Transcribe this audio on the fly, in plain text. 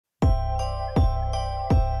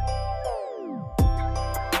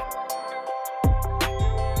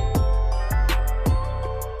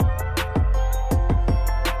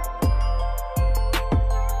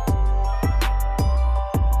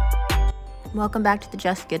Welcome back to the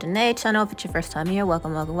Just Good and A channel. If it's your first time here,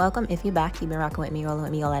 welcome, welcome, welcome. If you're back, you've been rocking with me, rolling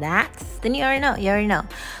with me, all of that, then you already know.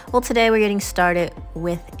 Well, today we're getting started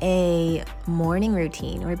with a morning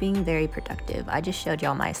routine. We're being very productive. I just showed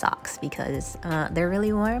y'all my socks because they're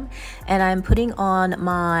really warm, and I'm putting on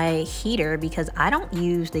my heater because I don't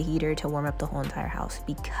use the heater to warm up the whole entire house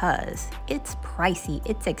because it's pricey,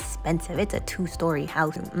 it's expensive, it's a 2-story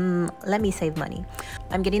house. Let me save money.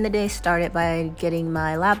 I'm getting the day started by getting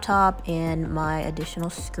my laptop and my additional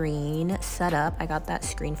screen set up. I got that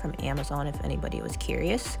screen from Amazon if anybody was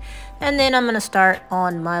curious. And then I'm gonna start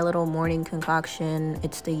on my little morning concoction.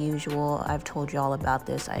 It's the usual. I've told y'all about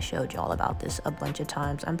this. I showed y'all about this a bunch of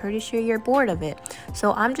times. I'm pretty sure you're bored of it.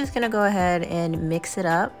 So I'm just gonna go ahead and mix it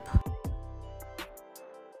up.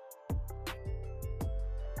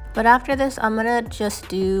 But after this, I'm gonna just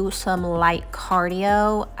do some light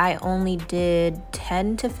cardio. I only did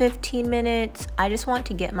 10 to 15 minutes. I just want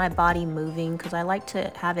to get my body moving because I like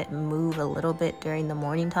to have it move a little bit during the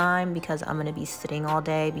morning time because I'm gonna be sitting all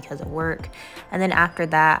day because of work. And then after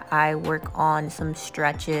that, I work on some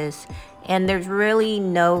stretches. And there's really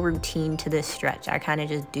no routine to this stretch. I kind of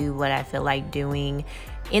just do what I feel like doing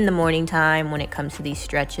in the morning time when it comes to these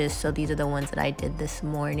stretches. So these are the ones that I did this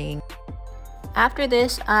morning. After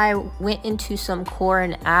this, I went into some core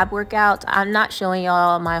and ab workouts. I'm not showing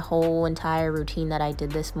y'all my whole entire routine that I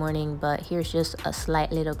did this morning, but here's just a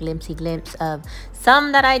slight little glimpse of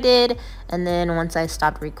some that I did. And then once I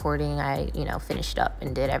stopped recording, I, finished up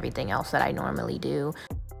and did everything else that I normally do.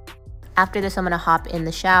 After this, I'm gonna hop in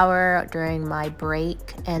the shower during my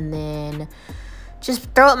break and then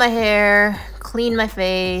just throw up my hair, clean my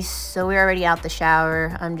face. So we're already out the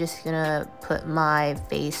shower. I'm just gonna put my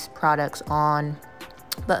face products on.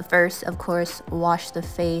 But first, of course, wash the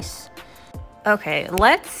face. Okay,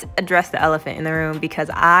 let's address the elephant in the room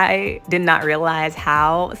because I did not realize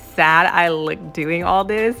how sad I looked doing all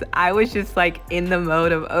this. I was just like in the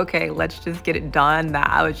mode of, okay, let's just get it done, that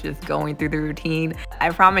I was just going through the routine.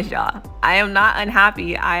 I promise y'all, I am not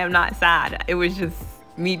unhappy. I am not sad. It was just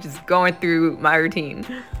me just going through my routine.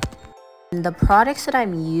 The products that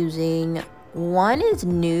I'm using, one is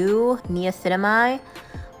new, niacinamide.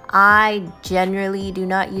 I generally do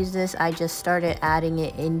not use this. I just started adding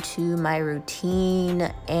it into my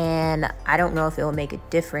routine and I don't know if it will make a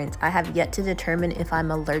difference. I have yet to determine if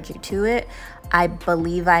I'm allergic to it. I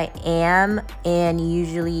believe I am, and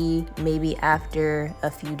usually maybe after a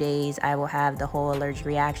few days I will have the whole allergic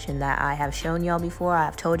reaction that I have shown y'all before.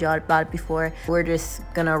 I've told y'all about it before. We're just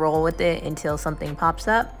gonna roll with it until something pops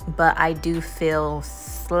up, but I do feel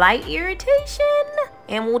slight irritation,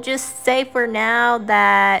 and we'll just say for now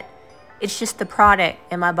that it's just the product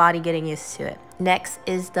and my body getting used to it. Next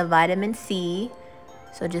is the vitamin C.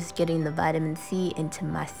 So just getting the vitamin C into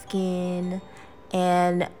my skin.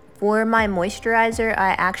 And for my moisturizer,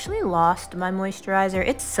 I actually lost my moisturizer.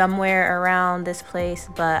 It's somewhere around this place,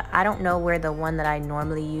 but I don't know where the one that I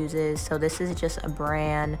normally use is. So this is just a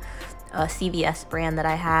brand, a CVS brand that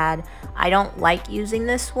I had. I don't like using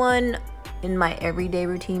this one in my everyday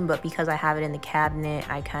routine, but because I have it in the cabinet,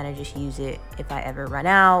 I kind of just use it if I ever run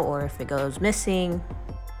out or if it goes missing.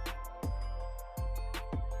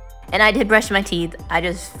 And I did brush my teeth. I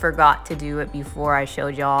just forgot to do it before I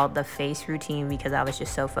showed y'all the face routine because I was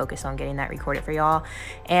just so focused on getting that recorded for y'all.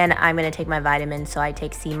 And I'm gonna take my vitamins. So I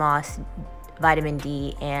take sea moss, vitamin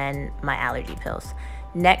D, and my allergy pills.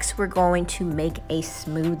 Next, we're going to make a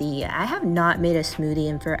smoothie. I have not made a smoothie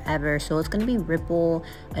in forever. So it's gonna be Ripple,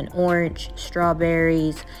 an orange,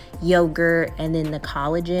 strawberries, yogurt, and then the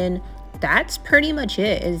collagen. That's pretty much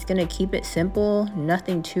it. It's gonna keep it simple,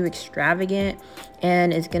 nothing too extravagant,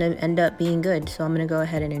 and it's gonna end up being good. So I'm gonna go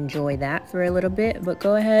ahead and enjoy that for a little bit, but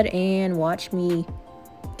go ahead and watch me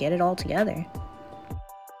get it all together.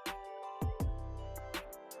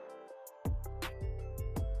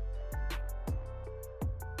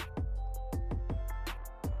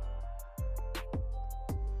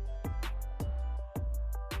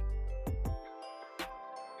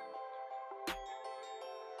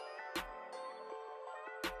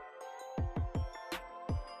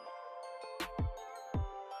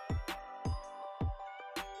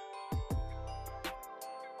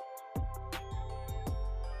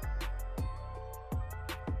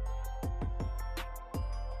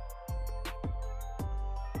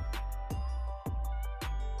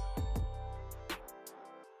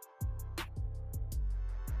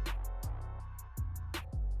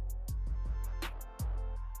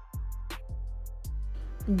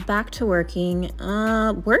 Back to working.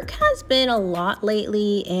 Work has been a lot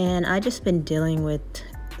lately, and I just been dealing with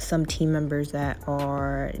some team members that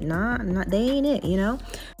are not they ain't it,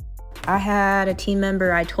 I had a team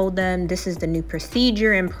member, I told them this is the new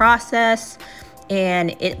procedure and process,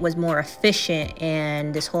 and it was more efficient,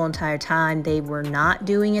 and this whole entire time they were not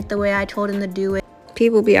doing it the way I told them to do it.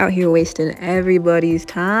 People be out here wasting everybody's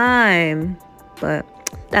time, but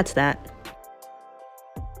that's that.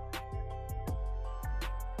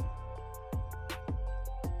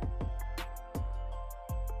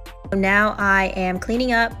 Now I am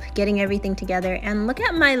cleaning up, getting everything together, and look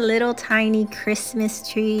at my little tiny Christmas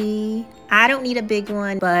tree. I don't need a big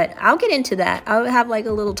one, but I'll get into that. I'll have like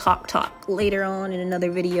a little talk later on in another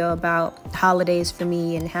video about holidays for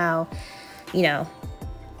me and how, you know,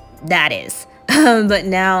 that is. But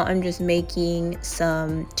now I'm just making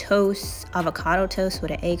some toast, avocado toast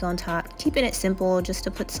with an egg on top, keeping it simple just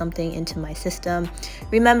to put something into my system.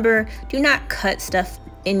 Remember, do not cut stuff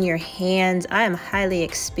in your hands. I am highly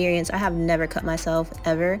experienced. I have never cut myself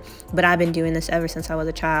ever, but I've been doing this ever since I was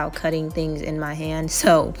a child, cutting things in my hand.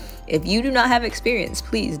 So if you do not have experience,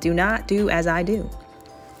 please do not do as I do.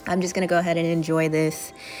 I'm just gonna go ahead and enjoy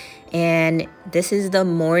this. And this is the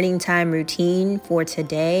morning time routine for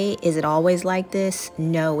today. Is it always like this?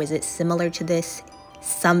 No. Is it similar to this?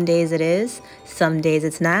 Some days it is, some days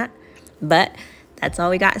it's not, but that's all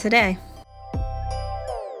we got today.